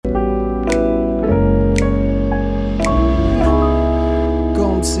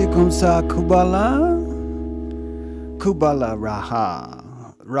Kumsa Kubala. Kubala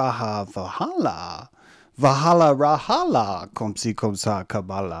Raha. Raha Vahala. Vahala Rahala. Kumsa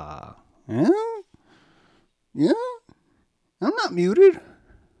Kabala. Yeah? Yeah? I'm not muted.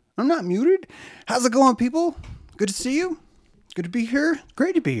 How's it going, people? Good to see you. Good to be here.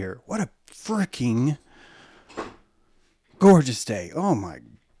 Great to be here. What a freaking gorgeous day. Oh my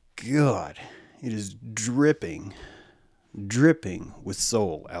God. It is dripping with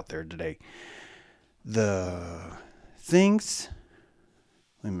soul out there today. The things,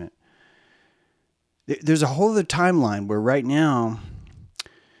 wait a minute. There's a whole other timeline where right now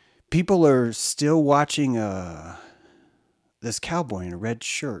people are still watching this cowboy in a red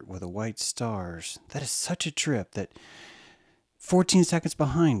shirt with a white stars. That is such a trip that 14 seconds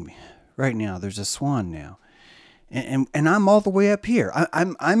behind me right now, there's a swan now. And I'm all the way up here.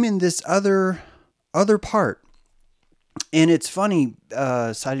 I'm in this other part. And it's funny,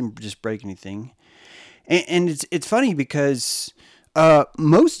 so I didn't just break anything. And it's funny because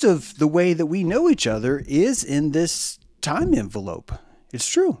most of the way that we know each other is in this time envelope. It's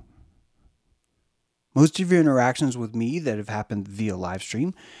true. Most of your interactions with me that have happened via live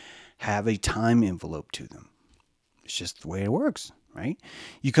stream have a time envelope to them. It's just the way it works, right?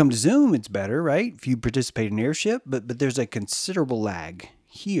 You come to Zoom, it's better, right? If you participate in Airship, but there's a considerable lag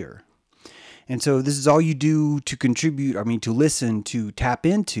here. And so this is all you do to contribute, to listen, to tap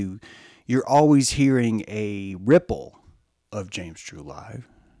into. You're always hearing a ripple of James True Live.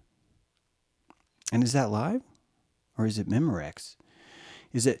 And is that live? Or is it Memorex?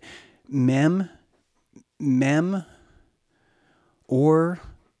 Is it Mem, or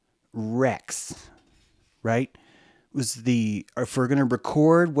Rex? Right? If we're going to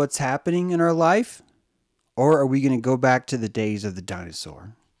record what's happening in our life, or are we going to go back to the days of the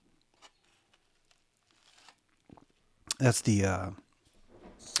dinosaur? That's the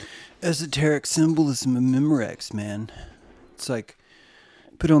esoteric symbolism of Memorex, man. It's like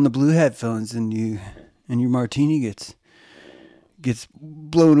put on the blue headphones and your martini gets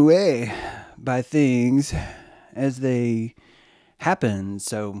blown away by things as they happen.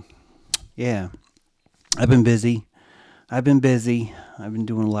 So, yeah, I've been busy. I've been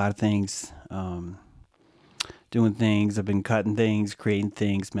doing a lot of things. Doing things. I've been cutting things, creating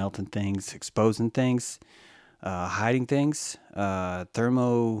things, melting things, exposing things. Hiding things,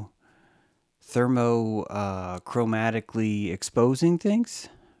 chromatically exposing things.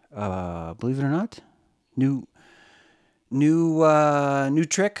 Believe it or not, new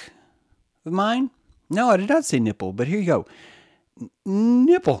trick of mine. No, I did not say nipple, but here you go.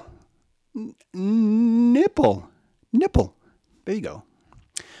 Nipple. There you go.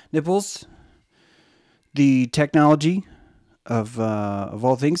 Nipples. The technology of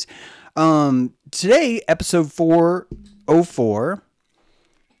all things. Today, episode 404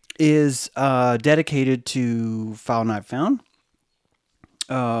 is dedicated to File Not Found.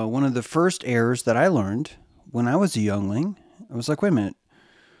 One of the first errors that I learned when I was a youngling, I was like, wait a minute,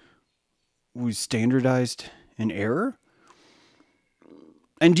 we standardized an error?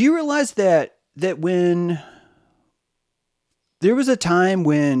 And do you realize that when there was a time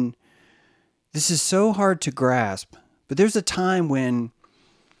when this is so hard to grasp, but there's a time when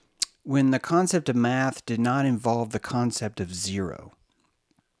the concept of math did not involve the concept of zero.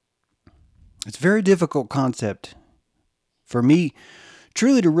 It's a very difficult concept for me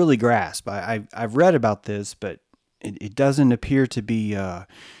truly to really grasp. I've read about this, but it doesn't appear to be... Oh,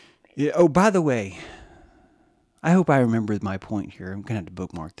 by the way, I hope I remember my point here. I'm going to have to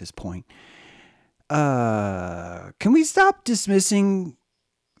bookmark this point. Can we stop dismissing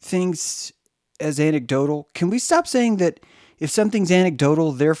things as anecdotal? Can we stop saying that if something's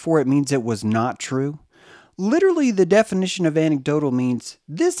anecdotal, therefore it means it was not true? Literally, the definition of anecdotal means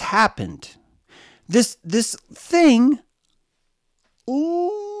this happened. This thing.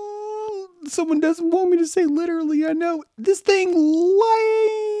 Oh, someone doesn't want me to say literally, I know. This thing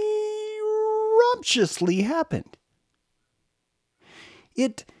lumptuously happened.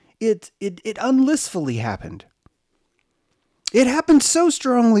 It unlistfully happened. It happened so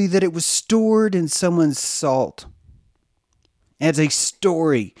strongly that it was stored in someone's salt as a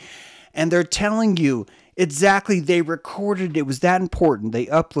story. And they're telling you exactly, they recorded it. It was that important. They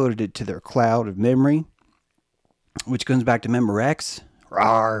uploaded it to their cloud of memory, which comes back to Memorex.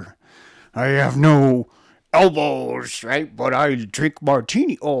 Rawr. I have no elbows, right? But I drink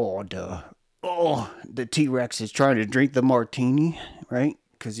martini. The T-Rex is trying to drink the martini, right?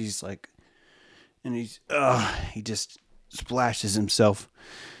 Because he's like, and he just splashes himself.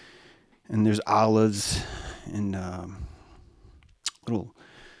 And there's olives and little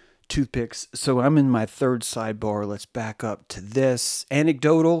toothpicks. So I'm in my third sidebar. Let's back up to this.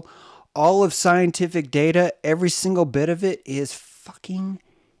 Anecdotal. All of scientific data, every single bit of it is fucking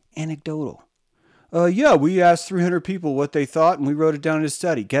anecdotal. Yeah, we asked 300 people what they thought and we wrote it down in a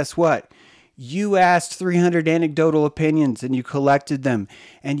study. Guess what? You asked 300 anecdotal opinions and you collected them,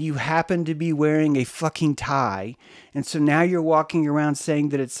 and you happen to be wearing a fucking tie. And so now you're walking around saying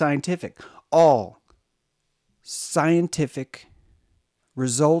that it's scientific. All scientific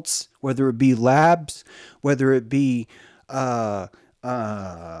results, whether it be labs, whether it be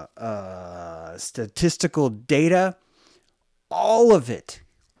statistical data, all of it,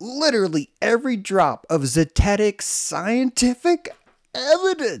 literally every drop of zetetic scientific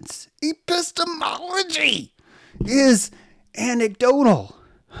evidence, epistemology, is anecdotal.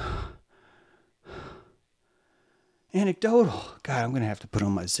 Anecdotal. God, I'm going to have to put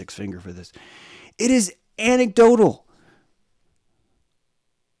on my 6 finger for this. It is anecdotal.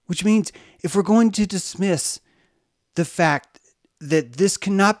 Which means if we're going to dismiss the fact that this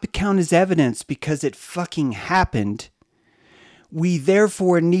cannot be counted as evidence because it fucking happened, we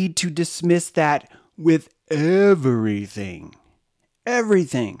therefore need to dismiss that with everything.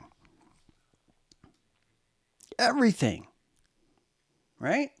 Everything. Everything.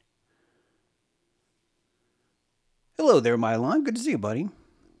 Right? Hello there, Mylon. Good to see you, buddy.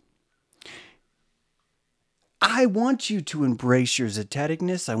 I want you to embrace your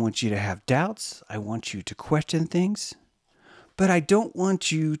zeteticness. I want you to have doubts. I want you to question things. But I don't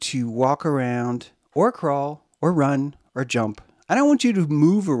want you to walk around or crawl or run or jump. I don't want you to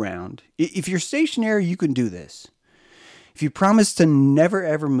move around. If you're stationary, you can do this. If you promise to never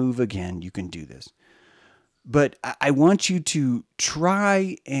ever move again, you can do this. But I want you to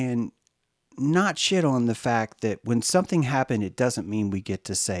try and not shit on the fact that when something happened, it doesn't mean we get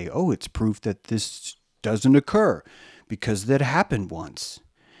to say, oh, it's proof that this doesn't occur because that happened once.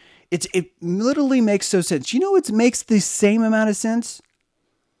 It literally makes no sense. You know what makes the same amount of sense?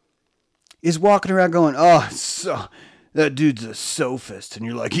 Is walking around going, oh, so that dude's a sophist. And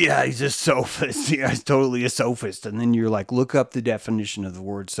you're like, yeah, he's a sophist. Yeah, he's totally a sophist. And then you're like, look up the definition of the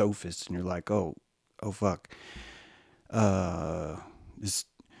word sophist. And you're like, oh fuck. This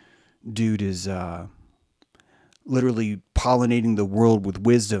dude is literally pollinating the world with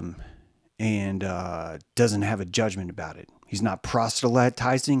wisdom and doesn't have a judgment about it. He's not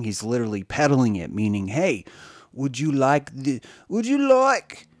proselytizing. He's literally peddling it, meaning, hey, would you like a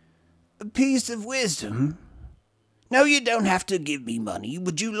piece of wisdom? No, you don't have to give me money.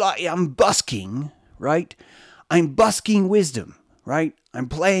 Would you like, I'm busking, right? I'm busking wisdom, right? I'm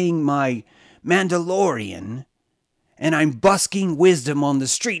playing my Mandalorian and I'm busking wisdom on the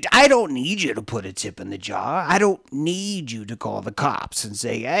street. I don't need you to put a tip in the jar. I don't need you to call the cops and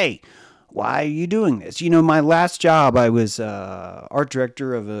say, hey, why are you doing this? You know, my last job, I was art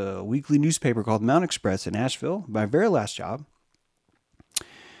director of a weekly newspaper called Mount Express in Asheville. My very last job.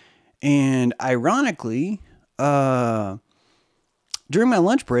 And ironically, during my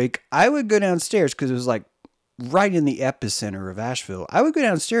lunch break, I would go downstairs because it was like right in the epicenter of Asheville. I would go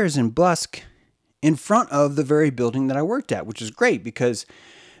downstairs and busk in front of the very building that I worked at, which is great because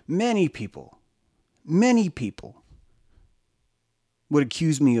many people would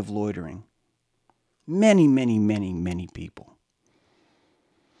accuse me of loitering. Many people.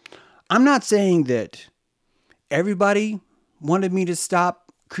 I'm not saying that everybody wanted me to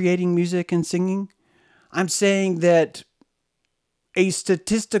stop creating music and singing. I'm saying that a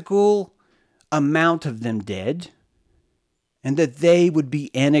statistical amount of them did, and that they would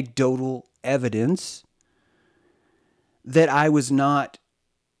be anecdotal evidence that I was not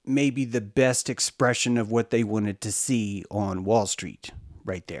maybe the best expression of what they wanted to see on Wall Street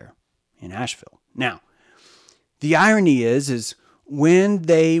right there in Asheville. Now, the irony is when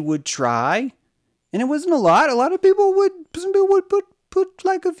they would try, and it wasn't a lot of people would put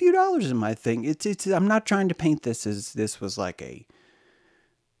like a few dollars in my thing. I'm not trying to paint this as this was like a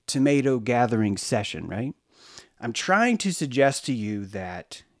tomato gathering session, right? I'm trying to suggest to you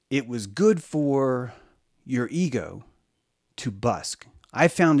that it was good for your ego to busk. I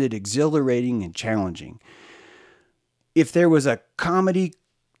found it exhilarating and challenging. If there was a comedy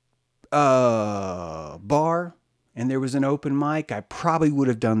bar and there was an open mic, I probably would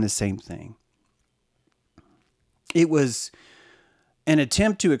have done the same thing. It was an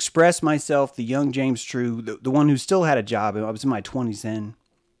attempt to express myself, the young James True, the one who still had a job. I was in my 20s then.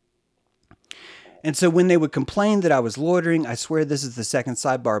 And so when they would complain that I was loitering, I swear this is the second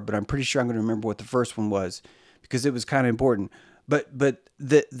sidebar, but I'm pretty sure I'm going to remember what the first one was because it was kind of important. But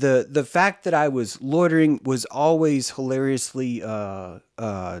the fact that I was loitering was always hilariously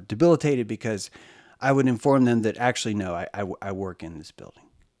debilitated because I would inform them that actually, no, I work in this building.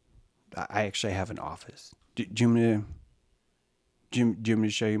 I actually have an office. Do you want me to, do you want me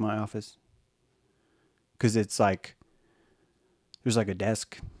to show you my office? Because it's like, there's like a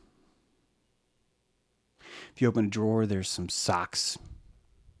desk. If you open a drawer, there's some socks.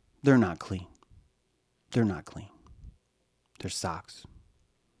 They're not clean. They're not clean. They're socks.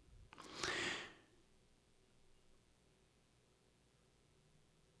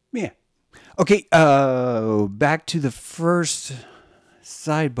 Yeah. Okay, back to the first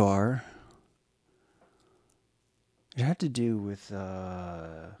sidebar. It had to do with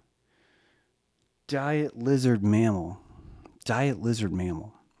diet lizard mammal. Diet lizard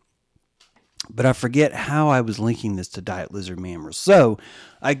mammal. But I forget how I was linking this to diet lizard mammals. So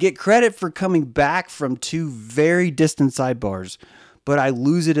I get credit for coming back from two very distant sidebars, but I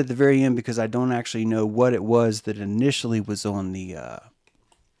lose it at the very end because I don't actually know what it was that initially was on the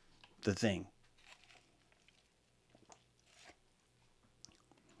thing.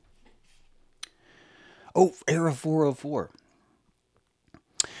 Oh, Era 404.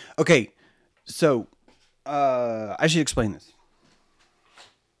 Okay, so I should explain this.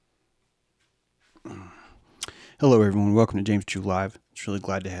 Hello, everyone. Welcome to James Chew Live. It's really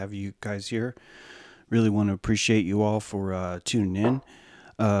glad to have you guys here. Really want to appreciate you all for tuning in.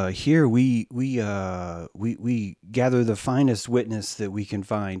 Here we gather the finest witness that we can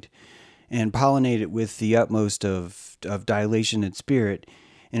find and pollinate it with the utmost of dilation and spirit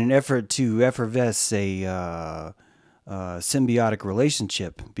in an effort to effervesce a symbiotic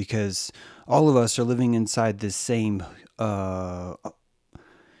relationship, because all of us are living inside this same,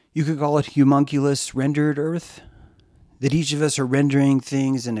 you could call it homunculus rendered Earth, that each of us are rendering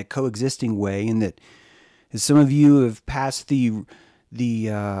things in a coexisting way, and that as some of you have passed you've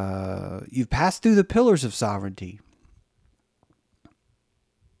passed through the pillars of sovereignty.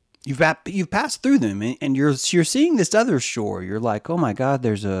 You've passed through them, and you're seeing this other shore. You're like, oh my God,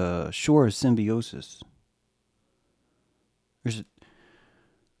 there's a shore of symbiosis. There's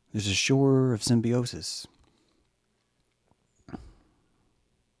a shore of symbiosis.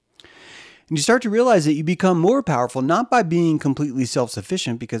 And you start to realize that you become more powerful, not by being completely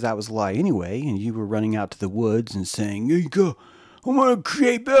self-sufficient, because that was a lie anyway, and you were running out to the woods and saying, "Hey, go, I'm going to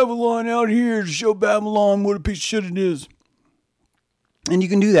create Babylon out here to show Babylon what a piece of shit it is." And you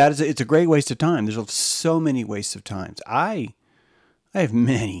can do that. It's a great waste of time. There's so many wastes of times. I have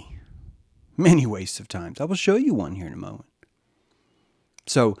many wastes of times. I will show you one here in a moment.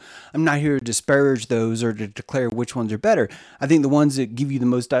 So I'm not here to disparage those or to declare which ones are better. I think the ones that give you the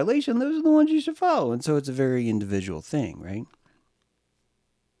most dilation, those are the ones you should follow. And so it's a very individual thing, right?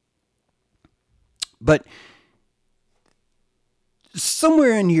 But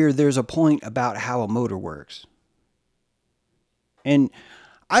somewhere in here, there's a point about how a motor works. And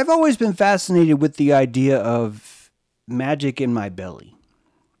I've always been fascinated with the idea of magic in my belly.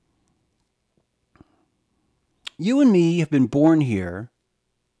 You and me have been born here.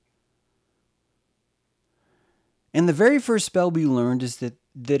 And the very first spell we learned is that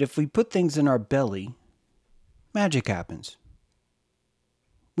if we put things in our belly, magic happens.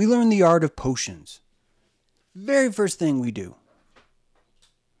 We learn the art of potions. Very first thing we do.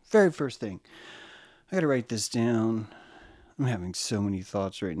 Very first thing. I gotta write this down. I'm having so many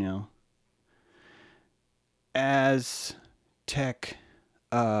thoughts right now. Aztec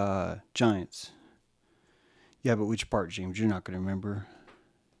giants. Yeah, but which part, James? You're not gonna remember.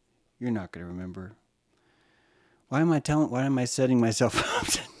 You're not gonna remember. Why am I setting myself up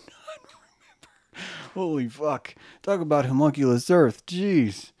to not remember? Holy fuck. Talk about homunculus Earth.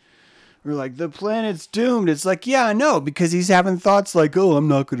 Jeez. We're like, the planet's doomed. It's like, yeah, I know, because he's having thoughts like, oh, I'm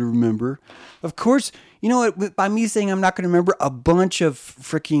not going to remember. Of course, you know what? By me saying I'm not going to remember, a bunch of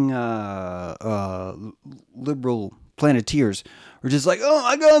freaking liberal planeteers are just like, oh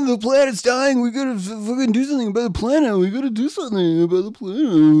my God, the planet's dying. We got to fucking do something about the planet. We got to do something about the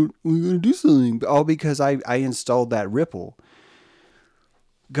planet. We got to do something. All because I installed that ripple.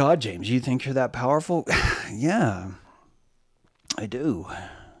 God, James, you think you're that powerful? Yeah, I do.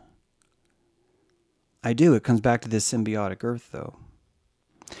 I do. It comes back to this symbiotic Earth, though.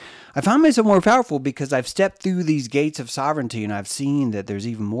 I find myself more powerful because I've stepped through these gates of sovereignty and I've seen that there's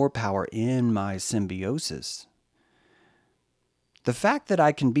even more power in my symbiosis. The fact that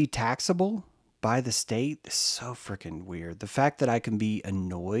I can be taxable by the state is so freaking weird. The fact that I can be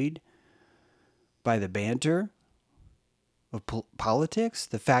annoyed by the banter of politics,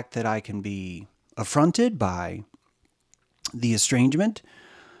 the fact that I can be affronted by the estrangement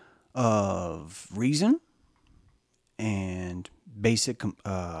of reason and basic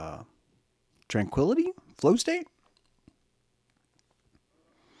tranquility, flow state.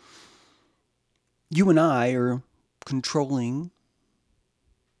 You and I are controlling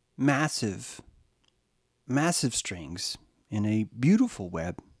massive, massive strings in a beautiful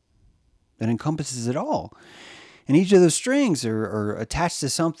web that encompasses it all. And each of those strings are attached to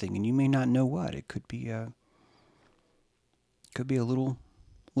something, and you may not know what. It could be a little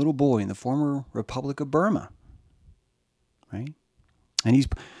boy in the former Republic of Burma, right? And he's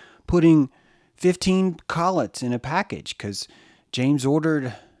putting 15 collets in a package because James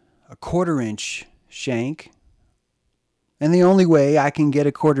ordered a 1/4-inch shank. And the only way I can get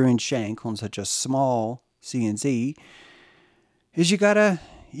a 1/4-inch shank on such a small CNC is you gotta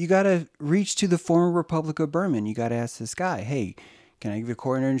reach to the former Republic of Burma, and you gotta ask this guy, hey, can I give you a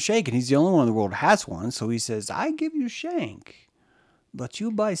 1/4-inch shank? And he's the only one in the world who has one, so he says, I give you shank, but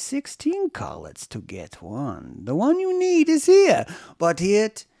you buy 16 collets to get one. The one you need is here, but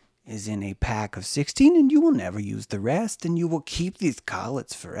it is in a pack of 16, and you will never use the rest, and you will keep these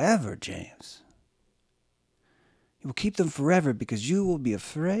collets forever, James. You will keep them forever because you will be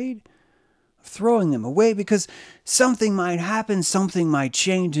afraid of throwing them away because something might happen, something might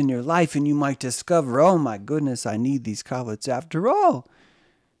change in your life, and you might discover, oh my goodness, I need these collets after all.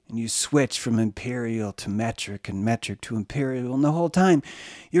 And you switch from imperial to metric and metric to imperial, and the whole time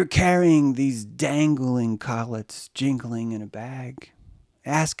you're carrying these dangling collets, jingling in a bag,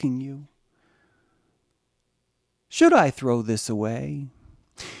 asking you, should I throw this away?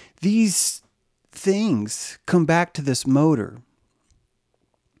 These things come back to this motor.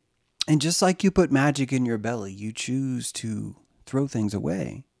 And just like you put magic in your belly, you choose to throw things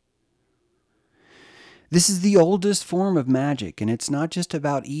away. This is the oldest form of magic, and it's not just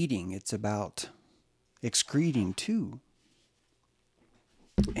about eating, it's about excreting too.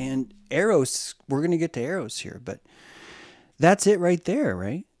 And Eros, we're going to get to Eros here, but that's it right there,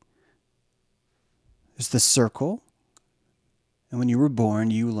 right? There's the circle. And when you were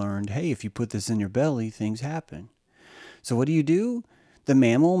born, you learned, hey, if you put this in your belly, things happen. So what do? The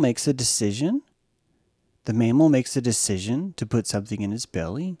mammal makes a decision. The mammal makes a decision to put something in his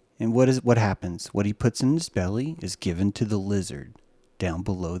belly. And what happens? What he puts in his belly is given to the lizard down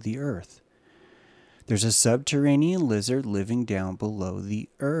below the earth. There's a subterranean lizard living down below the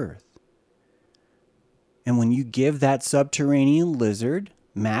earth. And when you give that subterranean lizard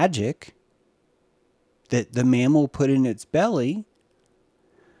magic that the mammal put in its belly,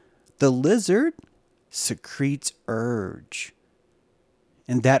 the lizard secretes urge.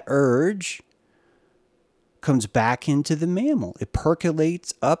 And that urge comes back into the mammal. It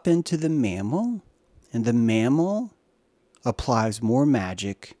percolates up into the mammal, and the mammal applies more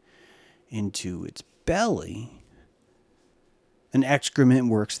magic into its belly. An excrement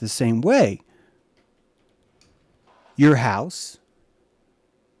works the same way. Your house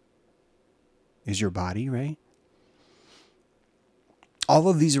is your body, right? All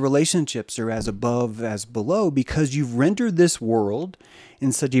of these relationships are as above as below because you've rendered this world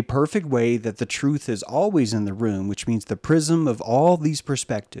in such a perfect way that the truth is always in the room, which means the prism of all these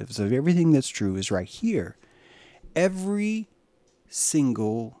perspectives of everything that's true is right here. Every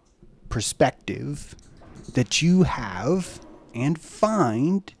single perspective that you have and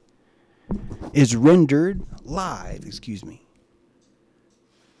find is rendered live,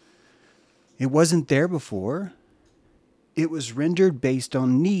 It wasn't there before. It was rendered based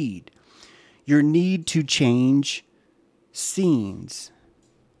on need. Your need to change scenes.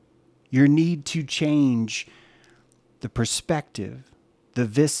 Your need to change the perspective, the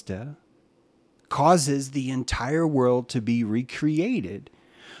vista, causes the entire world to be recreated,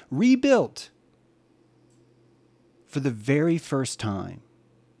 rebuilt for the very first time.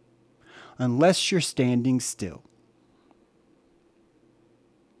 Unless you're standing still.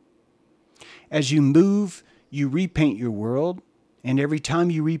 As you move, you repaint your world, and every time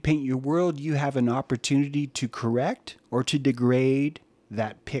you repaint your world, you have an opportunity to correct or to degrade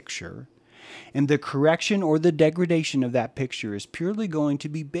that picture. And the correction or the degradation of that picture is purely going to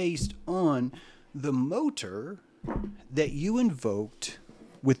be based on the motor that you invoked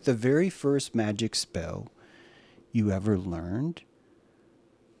with the very first magic spell you ever learned,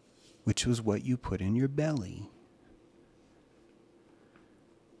 which was what you put in your belly.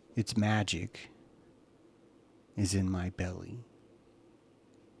 Its magic is in my belly.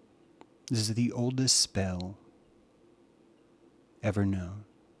 This is the oldest spell ever known.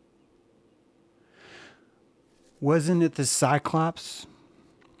 Wasn't it the Cyclops?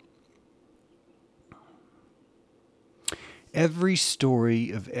 Every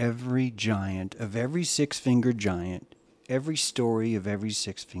story of every giant, of every six-fingered giant, every story of every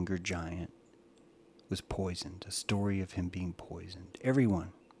six-fingered giant was poisoned. A story of him being poisoned.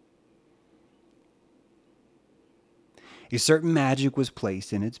 Everyone. A certain magic was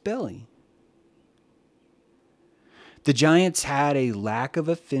placed in its belly. The giants had a lack of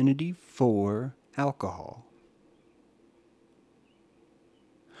affinity for alcohol.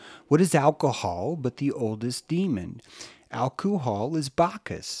 What is alcohol but the oldest demon? Alcohol is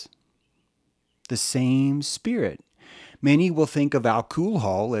Bacchus, the same spirit. Many will think of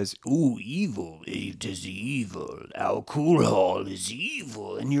alcohol as, ooh, evil. It is evil. Alcohol is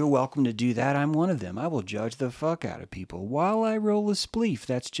evil. And you're welcome to do that. I'm one of them. I will judge the fuck out of people while I roll a spleef.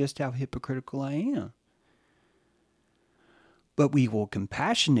 That's just how hypocritical I am. But we will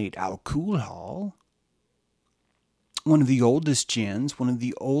compassionate alcohol, one of the oldest jinns, one of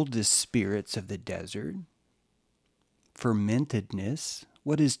the oldest spirits of the desert. Fermentedness.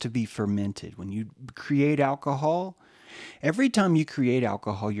 What is to be fermented? When you create alcohol, every time you create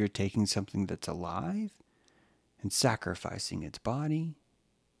alcohol, you're taking something that's alive and sacrificing its body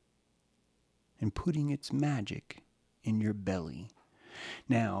and putting its magic in your belly.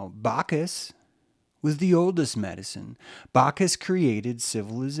 Now, Bacchus was the oldest medicine. Bacchus created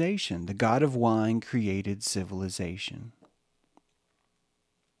civilization. The god of wine created civilization.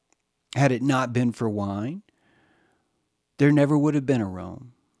 Had it not been for wine, there never would have been a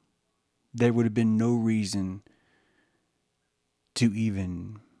Rome. There would have been no reason to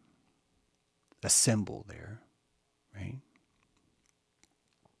even assemble there, right?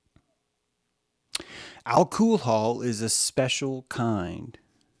 Alcohol is a special kind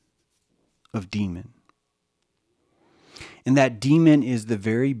of demon. And that demon is the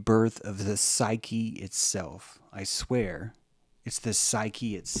very birth of the psyche itself. I swear, it's the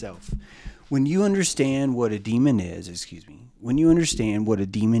psyche itself. When you understand what a demon is, when you understand what a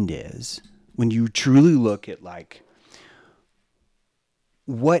demon is, when you truly look at like,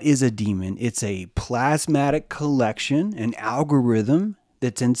 what is a demon? It's a plasmatic collection, an algorithm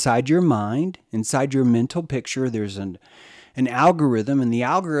that's inside your mind, inside your mental picture. There's an algorithm, and the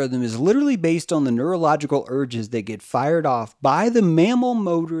algorithm is literally based on the neurological urges that get fired off by the mammal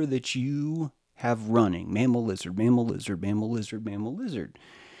motor that you have running. Mammal, lizard, mammal, lizard, mammal, lizard, mammal, lizard.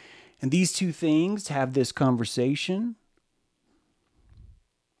 And these two things have this conversation,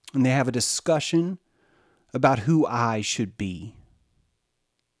 and they have a discussion about who I should be.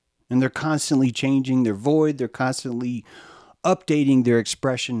 And they're constantly changing their void. They're constantly updating their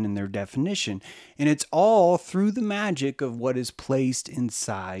expression and their definition. And it's all through the magic of what is placed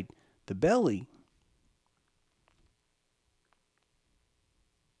inside the belly.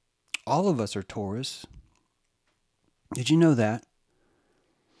 All of us are Taurus. Did you know that?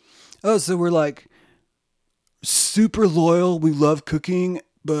 Oh, so we're like super loyal. We love cooking,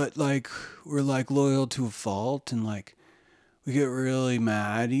 but like we're like loyal to a fault, and like we get really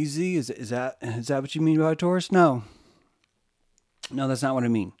mad easy. Is that what you mean by Taurus? No, that's not what I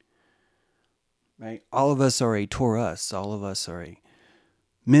mean. Right? All of us are a Taurus. All of us are a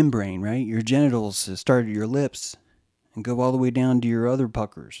membrane, right? Your genitals start at your lips and go all the way down to your other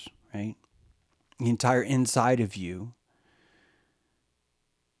puckers, right? The entire inside of you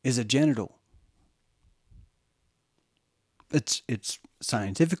is a genital. It's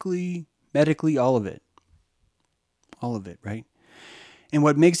scientifically, medically, all of it, right? And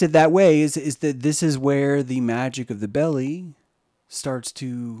what makes it that way is that this is where the magic of the belly starts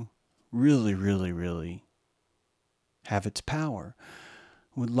to really, really, really have its power.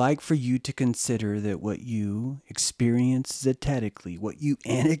 Would like for you to consider that what you experience zetetically, what you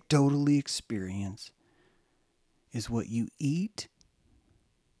anecdotally experience, is what you eat.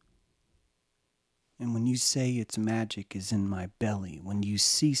 And when you say it's magic is in my belly, when you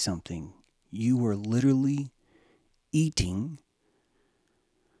see something, you are literally eating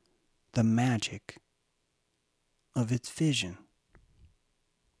the magic of its vision.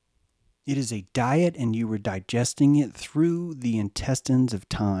 It is a diet, and you are digesting it through the intestines of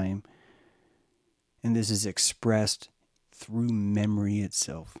time. And this is expressed through memory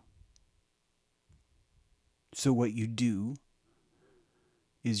itself. So what you do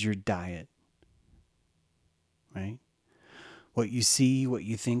is your diet, right? What you see, what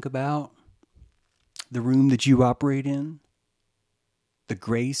you think about, the room that you operate in, the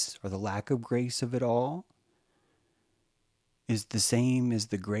grace or the lack of grace of it all, is the same as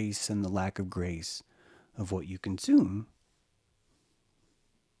the grace and the lack of grace of what you consume.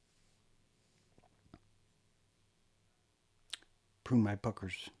 Prune my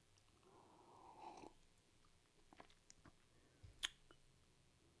puckers.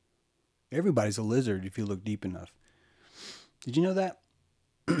 Everybody's a lizard if you look deep enough. Did you know that?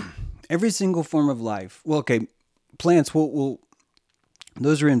 Every single form of life. Well, okay, plants will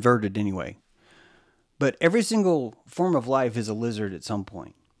those are inverted anyway. But every single form of life is a lizard at some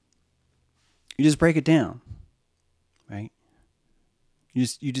point. You just break it down, right? You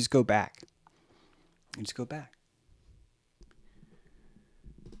just go back. You just go back.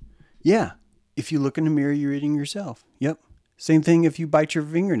 Yeah. If you look in the mirror, you're eating yourself. Yep. Same thing if you bite your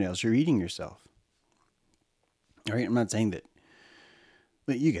fingernails, you're eating yourself. All right. I'm not saying that,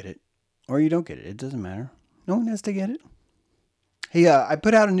 but you get it or you don't get it. It doesn't matter. No one has to get it. Hey, I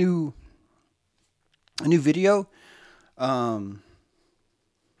put out a new video. Um,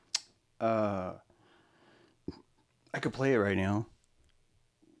 I could play it right now.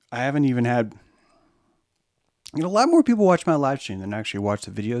 I haven't even had, a lot more people watch my live stream than actually watch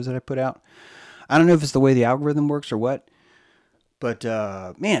the videos that I put out. I don't know if it's the way the algorithm works or what, but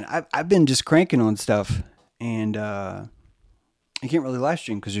man, I've been just cranking on stuff, and I can't really live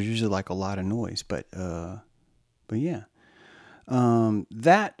stream because there's usually like a lot of noise. But yeah,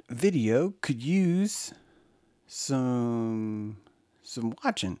 that video could use some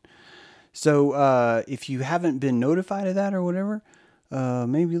watching. So if you haven't been notified of that or whatever,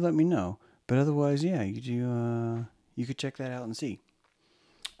 maybe let me know. But otherwise, yeah, you could check that out and see.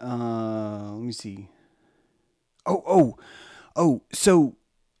 Let me see. Oh. So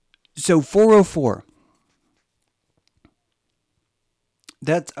 404.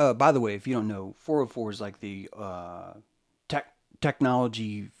 That's by the way, if you don't know, 404 is like the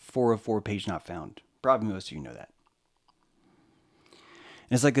technology 404 page not found. Probably most of you know that.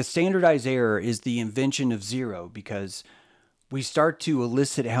 And it's like a standardized error is the invention of zero because we start to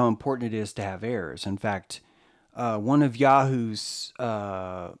elicit how important it is to have errors. In fact, one of Yahoo's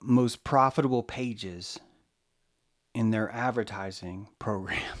most profitable pages in their advertising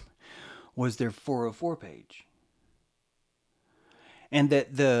program was their 404 page. And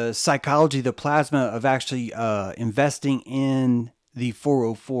that the psychology, the plasma of actually investing in the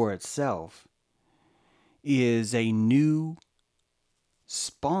 404 itself is a new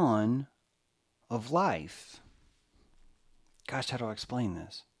spawn of life. Gosh, how do I explain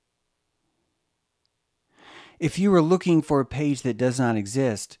this? If you were looking for a page that does not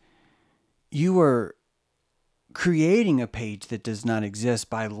exist, you are creating a page that does not exist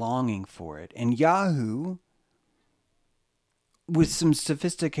by longing for it. And Yahoo, with some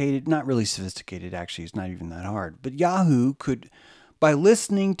sophisticated, not really sophisticated, actually, it's not even that hard, but Yahoo could, by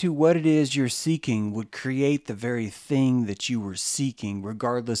listening to what it is you're seeking, would create the very thing that you were seeking,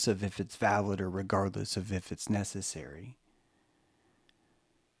 regardless of if it's valid or regardless of if it's necessary.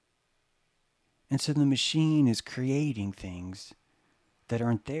 And so the machine is creating things that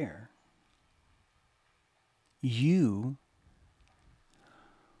aren't there. You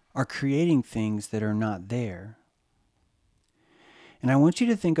are creating things that are not there. And I want you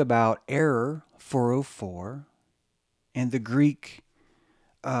to think about error 404 and the Greek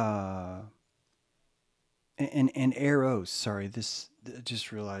and eros. Sorry, this I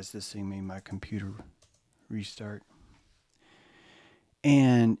just realized this thing made my computer restart.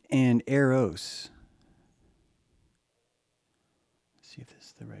 And eros. Let's see if this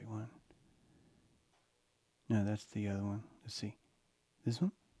is the right one. No, that's the other one. Let's see. This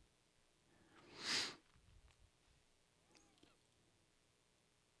one?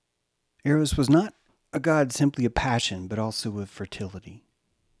 Eros was not a god simply of passion, but also of fertility.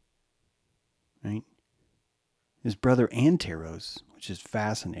 Right? His brother Anteros, which is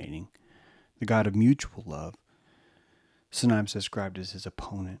fascinating, the god of mutual love, sometimes described as his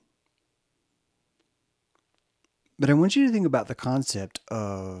opponent. But I want you to think about the concept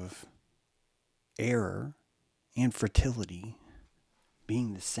of error and fertility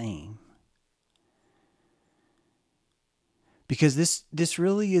being the same. Because this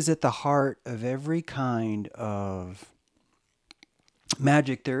really is at the heart of every kind of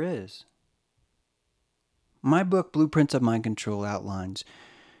magic there is. My book, Blueprints of Mind Control, outlines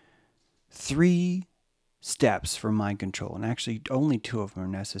 3 steps for mind control. And actually, only 2 of them are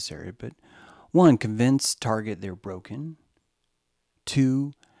necessary. But 1, convince target they're broken.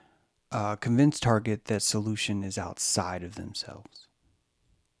 2, convince target that solution is outside of themselves.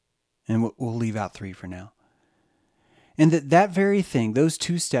 And we'll leave out 3 for now. And that very thing, those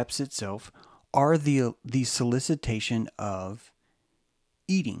 2 steps itself, are the solicitation of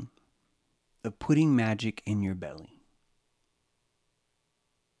eating, of putting magic in your belly,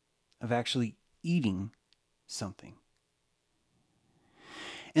 of actually eating something.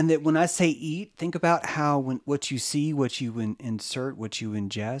 And that when I say eat, think about how what you see, what you insert, what you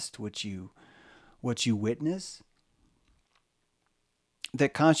ingest, what you witness.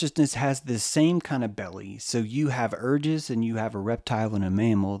 That consciousness has the same kind of belly. So you have urges, and you have a reptile and a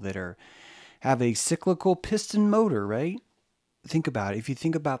mammal that have a cyclical piston motor, right? Think about it. If you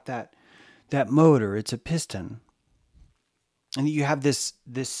think about that motor, it's a piston. And you have this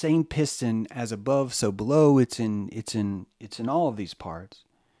same piston as above, so below. It's in all of these parts.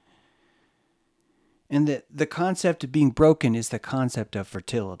 And the concept of being broken is the concept of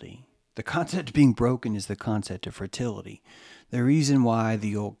fertility. The concept of being broken is the concept of fertility. The reason why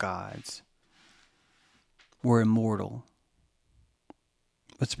the old gods were immortal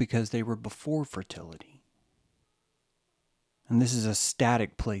was because they were before fertility. And this is a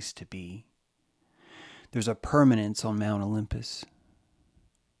static place to be. There's a permanence on Mount Olympus.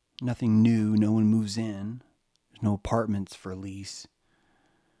 Nothing new, no one moves in. There's no apartments for lease.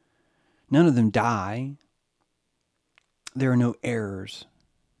 None of them die. There are no errors.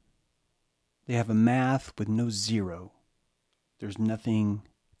 They have a math with no zero. There's nothing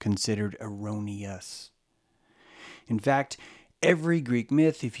considered erroneous. In fact, every Greek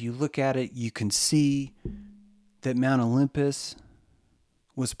myth, if you look at it, you can see that Mount Olympus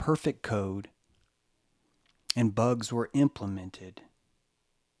was perfect code and bugs were implemented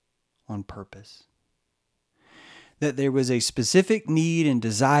on purpose. That there was a specific need and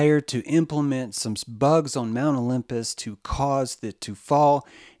desire to implement some bugs on Mount Olympus to cause it to fall,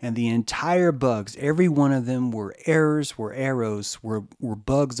 and the entire bugs, every one of them were errors, were arrows, were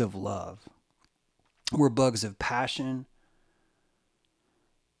bugs of love, were bugs of passion,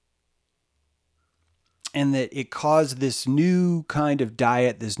 and that it caused this new kind of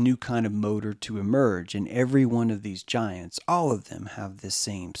diet, this new kind of motor to emerge. And every one of these giants, all of them have this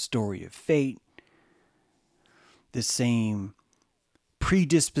same story of fate, the same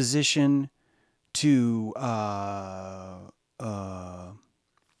predisposition to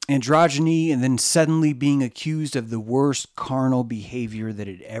androgyny, and then suddenly being accused of the worst carnal behavior that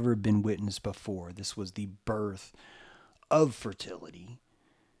had ever been witnessed before. This was the birth of fertility.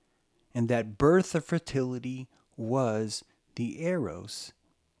 And that birth of fertility was the eros,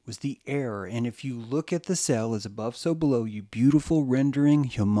 was the error. And if you look at the cell as above, so below, you beautiful rendering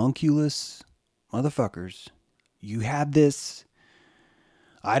homunculus motherfuckers, you had this.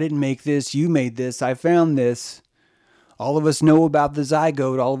 I didn't make this. You made this. I found this. All of us know about the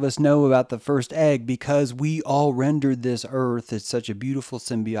zygote. All of us know about the first egg because we all rendered this earth in such a beautiful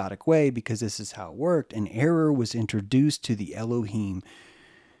symbiotic way because this is how it worked. And error was introduced to the Elohim.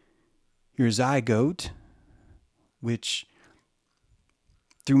 Your zygote, which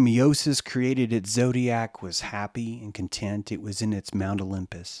through meiosis created its zodiac, was happy and content. It was in its Mount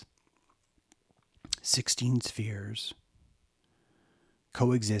Olympus. 16 spheres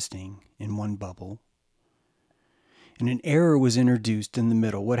coexisting in one bubble. And an error was introduced in the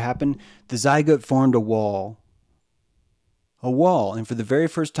middle. What happened? The zygote formed a wall. And for the very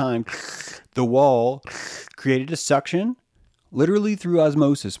first time, the wall created a suction, literally through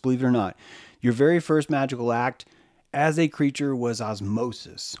osmosis, believe it or not. Your very first magical act as a creature was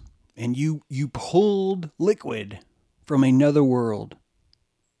osmosis. And you pulled liquid from another world.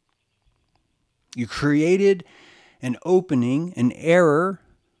 You created an opening, an error.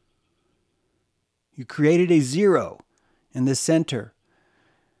 You created a zero in the center.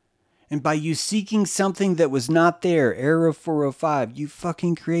 And by you seeking something that was not there, error 405, you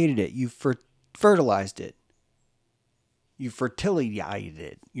fucking created it. You fertilized it. You fertiliated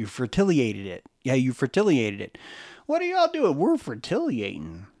it. You fertiliated it. Yeah, you fertiliated it. What are y'all doing? We're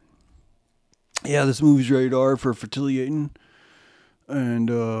fertiliating. Yeah, this movie's rated R for fertiliating. And,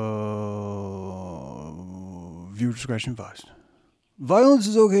 viewer discretion advised. Violence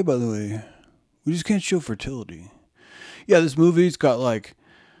is okay, by the way. We just can't show fertility. Yeah, this movie's got, like,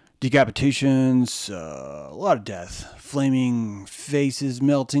 decapitations, a lot of death, flaming faces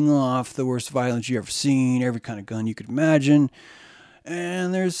melting off, the worst violence you ever seen, every kind of gun you could imagine.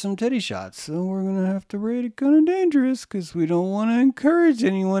 And there's some titty shots, so we're going to have to rate it kind of dangerous because we don't want to encourage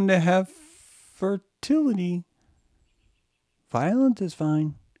anyone to have fertility. Violence is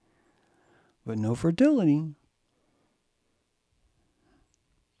fine, but no fertility.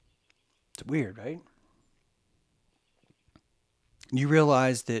 It's weird, right? You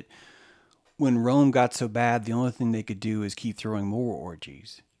realize that when Rome got so bad, the only thing they could do is keep throwing more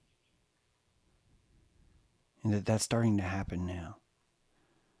orgies. And that's starting to happen now.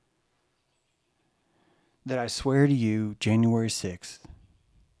 That I swear to you, January 6th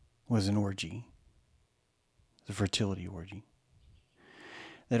was an orgy. The fertility orgy.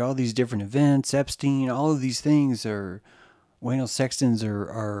 That all these different events, Epstein, all of these things are, Waynell Sextons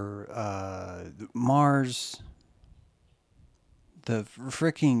are Mars, the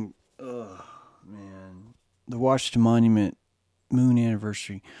freaking, the Washington Monument, moon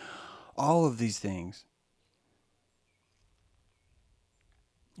anniversary, all of these things.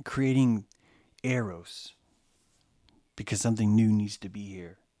 Creating eros because something new needs to be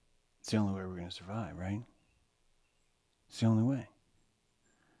here. It's the only way we're going to survive, right? It's the only way.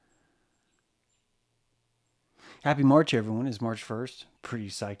 Happy March, everyone. It's March 1st. Pretty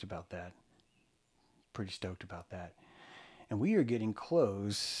psyched about that. Pretty stoked about that. And we are getting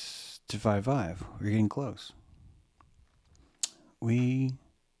close to 5-5. We're getting close. We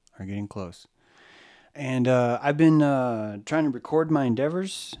are getting close. And I've been trying to record my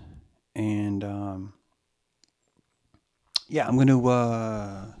endeavors. And yeah, I'm going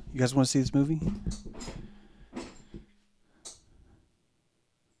to... you guys want to see this movie?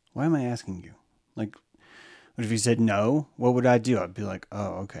 Why am I asking you? Like, what if you said no? What would I do? I'd be like,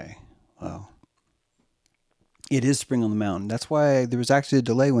 oh, okay. Well, it is spring on the mountain. That's why there was actually a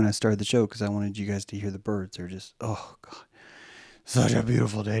delay when I started the show, because I wanted you guys to hear the birds. They're just, oh, God. Such a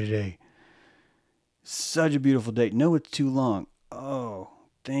beautiful day today. Such a beautiful day. No, it's too long. Oh,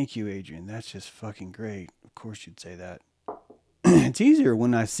 thank you, Adrian. That's just fucking great. Of course you'd say that. It's easier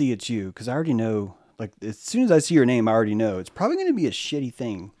when I see it's you, because I already know. Like, as soon as I see your name, I already know. It's probably going to be a shitty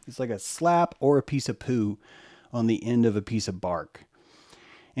thing. It's like a slap or a piece of poo on the end of a piece of bark.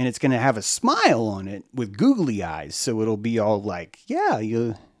 And it's going to have a smile on it with googly eyes. So it'll be all like, yeah,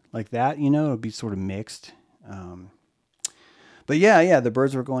 you like that, you know? It'll be sort of mixed. But yeah, the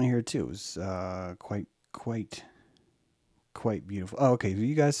birds were going here too. It was quite beautiful. Oh, okay.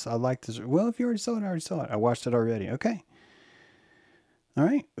 You guys, I like this. Well, if you already saw it, I already saw it. I watched it already. Okay. All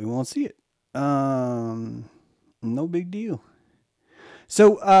right. We won't see it. No big deal.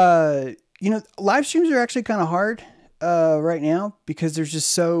 So, live streams are actually kind of hard, right now, because there's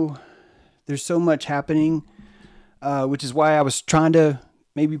so much happening, which is why I was trying to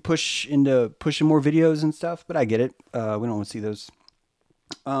maybe push into pushing more videos and stuff, but I get it. We don't want to see those.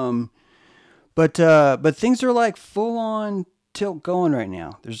 But things are like full on tilt going right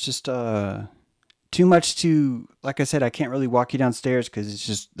now. There's just, too much to, like I said, I can't really walk you downstairs because it's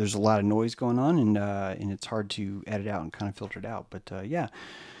just, there's a lot of noise going on, and it's hard to edit out and kind of filter it out. But yeah,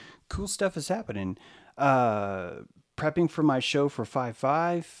 cool stuff is happening. Prepping for my show for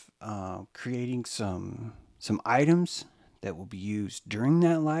 5-5, creating some items that will be used during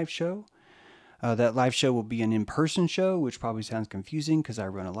that live show. That live show will be an in-person show, which probably sounds confusing because I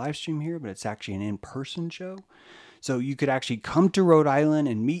run a live stream here, but it's actually an in-person show. So you could actually come to Rhode Island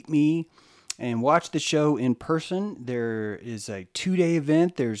and meet me and watch the show in person. There is a 2-day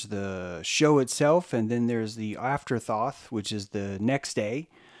event. There's the show itself, and then there's the afterthought, which is the next day,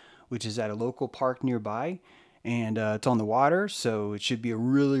 which is at a local park nearby. And it's on the water, so it should be a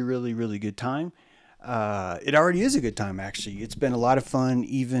really, really, really good time. It already is a good time, actually. It's been a lot of fun,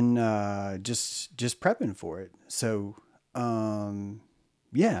 even just prepping for it. So,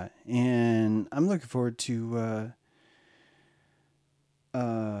 yeah, and I'm looking forward to...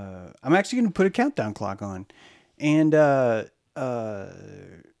 I'm actually going to put a countdown clock on. And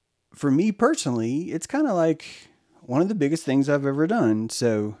for me personally, it's kind of like one of the biggest things I've ever done.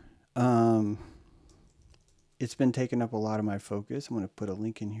 So it's been taking up a lot of my focus. I'm going to put a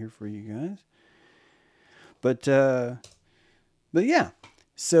link in here for you guys. But yeah.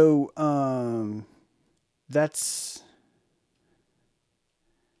 So that's...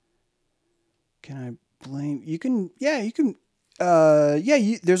 Can I blame... You can...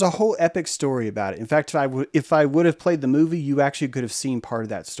 there's a whole epic story about it. In fact, if I would have played the movie, you actually could have seen part of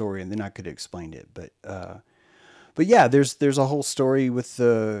that story, and then I could have explained it. But yeah, there's a whole story with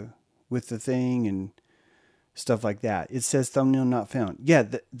the thing and stuff like that. It says thumbnail not found. Yeah,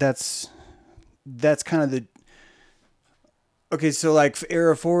 that's kind of the... Okay, so like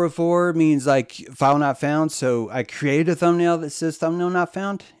error 404 means like file not found. So I created a thumbnail that says thumbnail not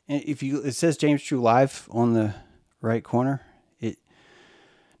found. And it says James True Live on the right corner.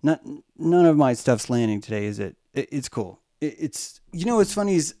 None of my stuff's landing today, is it? It's cool. It's what's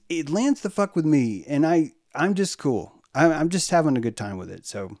funny is it lands the fuck with me, and I'm just cool. I'm just having a good time with it.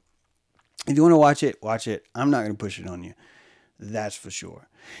 So if you want to watch it. I'm not going to push it on you. That's for sure.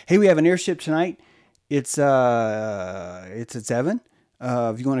 Hey, we have an airship tonight. It's at 7.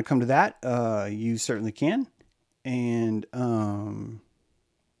 If you want to come to that, you certainly can. And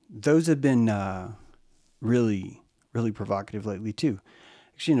those have been really, really provocative lately too.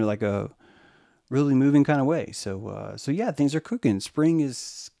 Actually, like a really moving kind of way. So yeah, things are cooking. Spring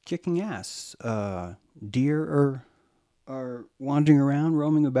is kicking ass. Deer are wandering around,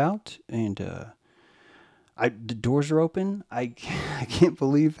 roaming about, and the doors are open. I can't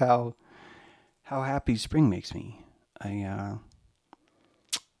believe how happy spring makes me. I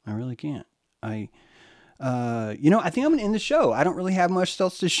really can't. I think I'm gonna end the show. I don't really have much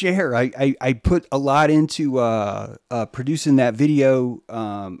else to share. I put a lot into producing that video.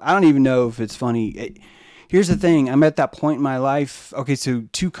 I don't even know if it's funny. Here's the thing. I'm at that point in my life. Okay, so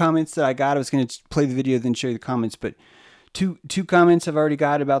 2 comments that I got. I was gonna play the video, then show you the comments, but two comments I've already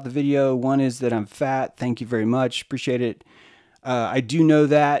got about the video. One is that I'm fat. Thank you very much. Appreciate it. I do know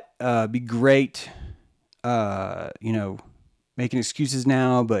that. Be great. Making excuses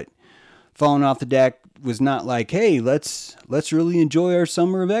now, but falling off the deck was not like, hey, let's really enjoy our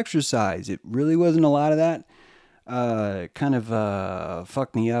summer of exercise. It really wasn't a lot of that. Kind of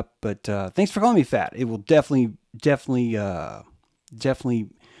fucked me up, but thanks for calling me fat. It will definitely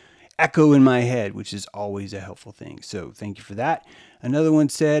echo in my head, which is always a helpful thing. So thank you for that. Another one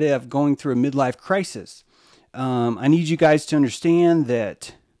said, I'm going through a midlife crisis. I need you guys to understand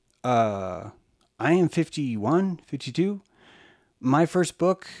that I am 51, 52. My first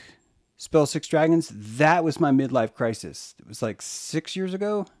book, Spell Six Dragons, that was my midlife crisis. It was like 6 years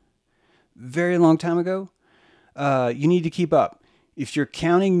ago, very long time ago. You need to keep up. If you're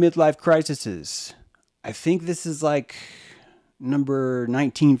counting midlife crises, I think this is like number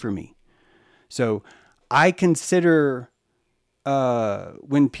 19 for me. So I consider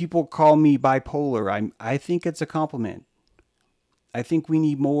when people call me bipolar, I think it's a compliment. I think we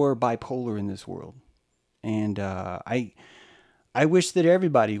need more bipolar in this world. And I wish that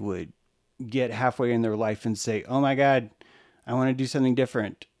everybody would get halfway in their life and say, oh my God, I want to do something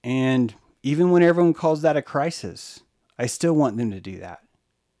different. And even when everyone calls that a crisis, I still want them to do that.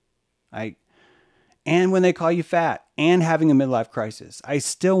 And when they call you fat and having a midlife crisis, I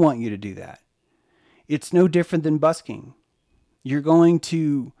still want you to do that. It's no different than busking. You're going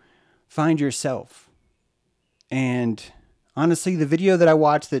to find yourself. And honestly, the video that I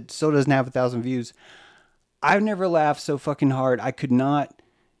watched that still doesn't have 1,000 views, I've never laughed so fucking hard. I could not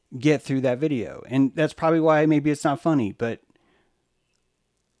get through that video. And that's probably why maybe it's not funny, but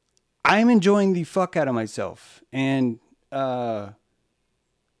I'm enjoying the fuck out of myself. And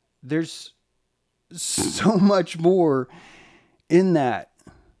there's so much more in that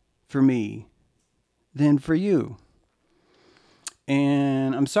for me than for you.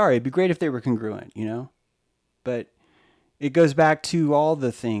 And I'm sorry, it'd be great if they were congruent, you know? But it goes back to all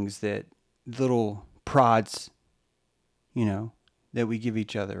the things that little prods, you know, that we give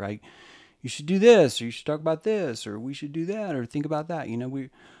each other, right? You should do this, or you should talk about this, or we should do that, or think about that. You know,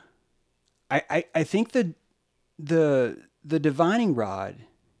 I think that the divining rod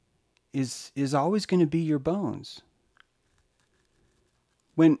is always going to be your bones.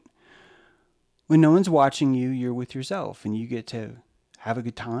 When no one's watching you, you're with yourself and you get to have a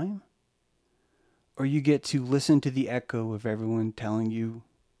good time, or you get to listen to the echo of everyone telling you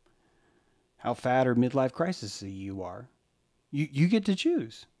how fat or midlife crisis you are. You get to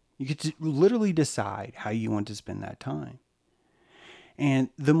choose. You get to literally decide how you want to spend that time. And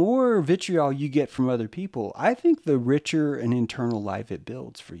the more vitriol you get from other people, I think the richer an internal life it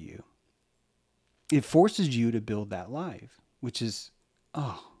builds for you. It forces you to build that life, which is,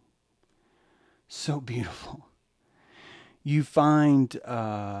 so beautiful. You find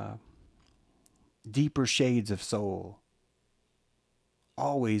deeper shades of soul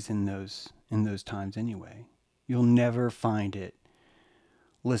always in those times anyway. You'll never find it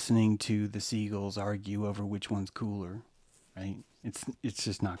listening to the seagulls argue over which one's cooler, right? It's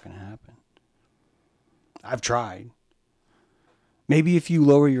just not going to happen. I've tried. Maybe if you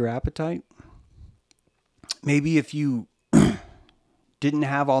lower your appetite, maybe if you didn't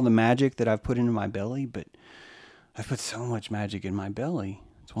have all the magic that I've put into my belly, but I've put so much magic in my belly.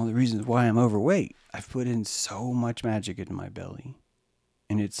 It's one of the reasons why I'm overweight. I've put in so much magic into my belly.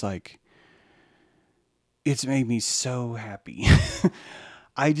 And it's like, it's made me so happy.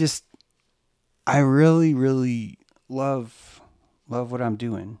 I really, really love what I'm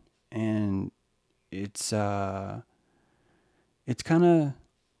doing. And it's kind of,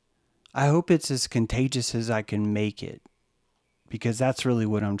 I hope it's as contagious as I can make it, because that's really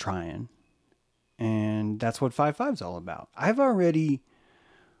what I'm trying. And that's what 5-5 is all about. I've already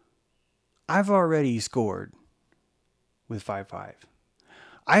scored with 5-5.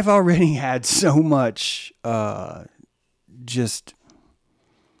 I've already had so much just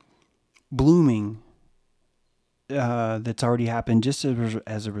blooming that's already happened just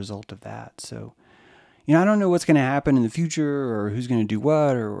as a result of that. So, you know, I don't know what's going to happen in the future or who's going to do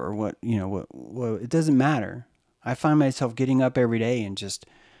what or what, you know, what, it doesn't matter. I find myself getting up every day and just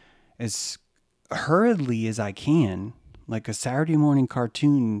as hurriedly as I can, like a Saturday morning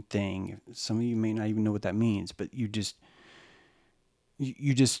cartoon thing. Some of you may not even know what that means, but you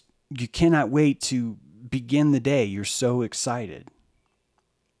cannot wait to begin the day. You're so excited.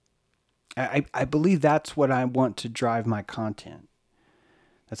 I believe that's what I want to drive my content.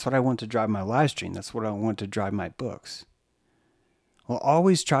 That's what I want to drive my live stream. That's what I want to drive my books. I'll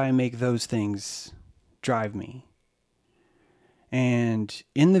always try and make those things drive me. And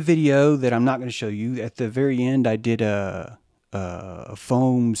in the video that I'm not going to show you, at the very end, I did a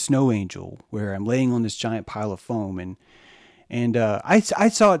foam snow angel where I'm laying on this giant pile of foam. And I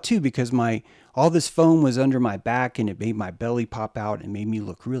saw it too, because my all this foam was under my back and it made my belly pop out and made me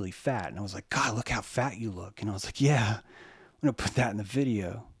look really fat. And I was like, God, look how fat you look. And I was like, yeah, I'm going to put that in the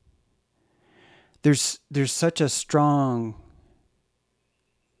video. There's such a strong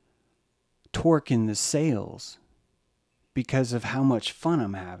torque in the sails because of how much fun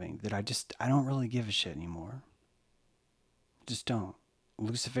I'm having that I don't really give a shit anymore. Just don't.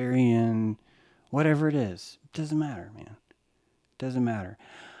 Luciferian, whatever it is. It doesn't matter, man. It doesn't matter.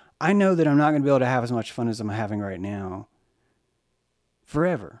 I know that I'm not going to be able to have as much fun as I'm having right now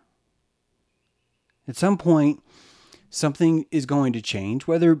forever. At some point, something is going to change,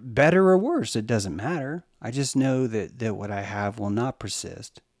 whether better or worse. It doesn't matter. I just know that what I have will not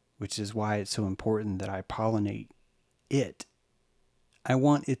persist, which is why it's so important that I pollinate it. I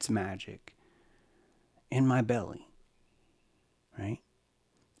want its magic in my belly, right?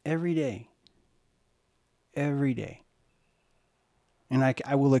 Every day. Every day. And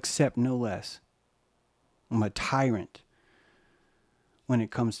I will accept no less. I'm a tyrant when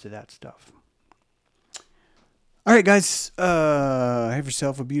it comes to that stuff. All right, guys. Have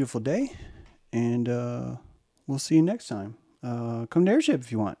yourself a beautiful day. And we'll see you next time. Come to Airship if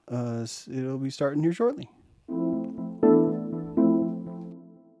you want. It'll be starting here shortly.